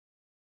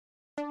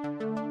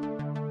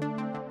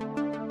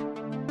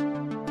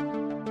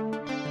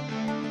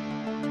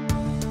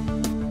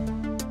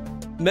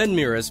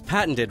MedMira's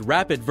patented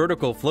rapid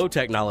vertical flow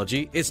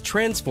technology is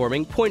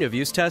transforming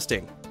point-of-use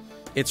testing.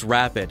 It's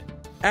rapid,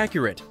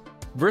 accurate,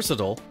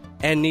 versatile,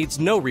 and needs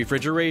no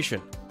refrigeration.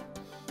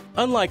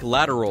 Unlike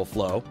lateral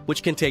flow,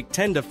 which can take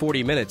 10 to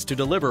 40 minutes to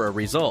deliver a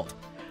result,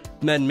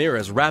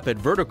 MedMira's rapid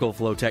vertical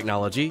flow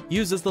technology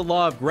uses the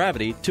law of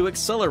gravity to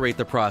accelerate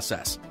the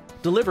process,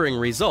 delivering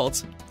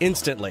results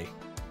instantly.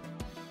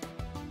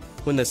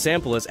 When the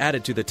sample is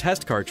added to the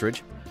test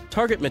cartridge,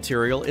 target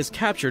material is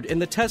captured in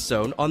the test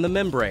zone on the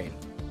membrane.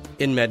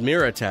 In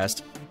MedMira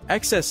test,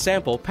 excess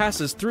sample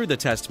passes through the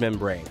test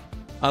membrane,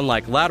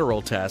 unlike lateral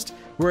test,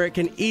 where it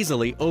can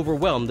easily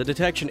overwhelm the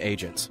detection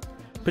agents,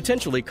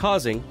 potentially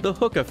causing the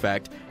hook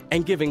effect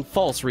and giving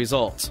false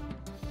results.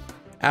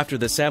 After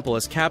the sample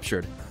is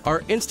captured,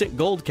 our instant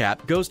gold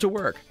cap goes to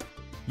work.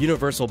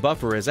 Universal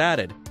buffer is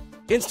added,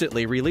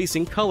 instantly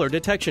releasing color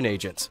detection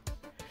agents.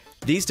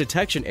 These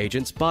detection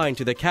agents bind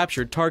to the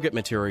captured target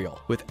material,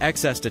 with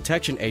excess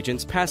detection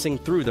agents passing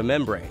through the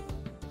membrane.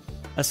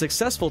 A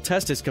successful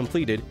test is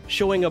completed,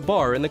 showing a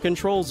bar in the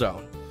control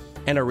zone,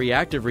 and a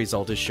reactive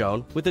result is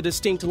shown with a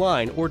distinct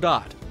line or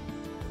dot.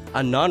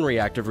 A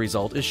non-reactive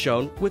result is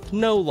shown with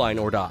no line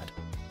or dot.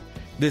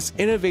 This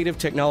innovative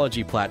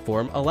technology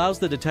platform allows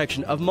the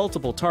detection of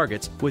multiple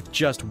targets with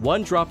just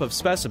one drop of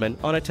specimen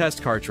on a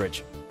test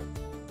cartridge.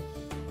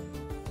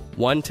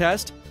 One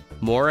test,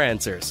 more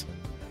answers.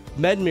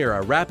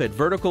 MedMira Rapid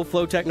Vertical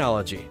Flow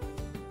Technology.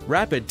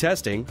 Rapid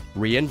testing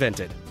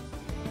reinvented.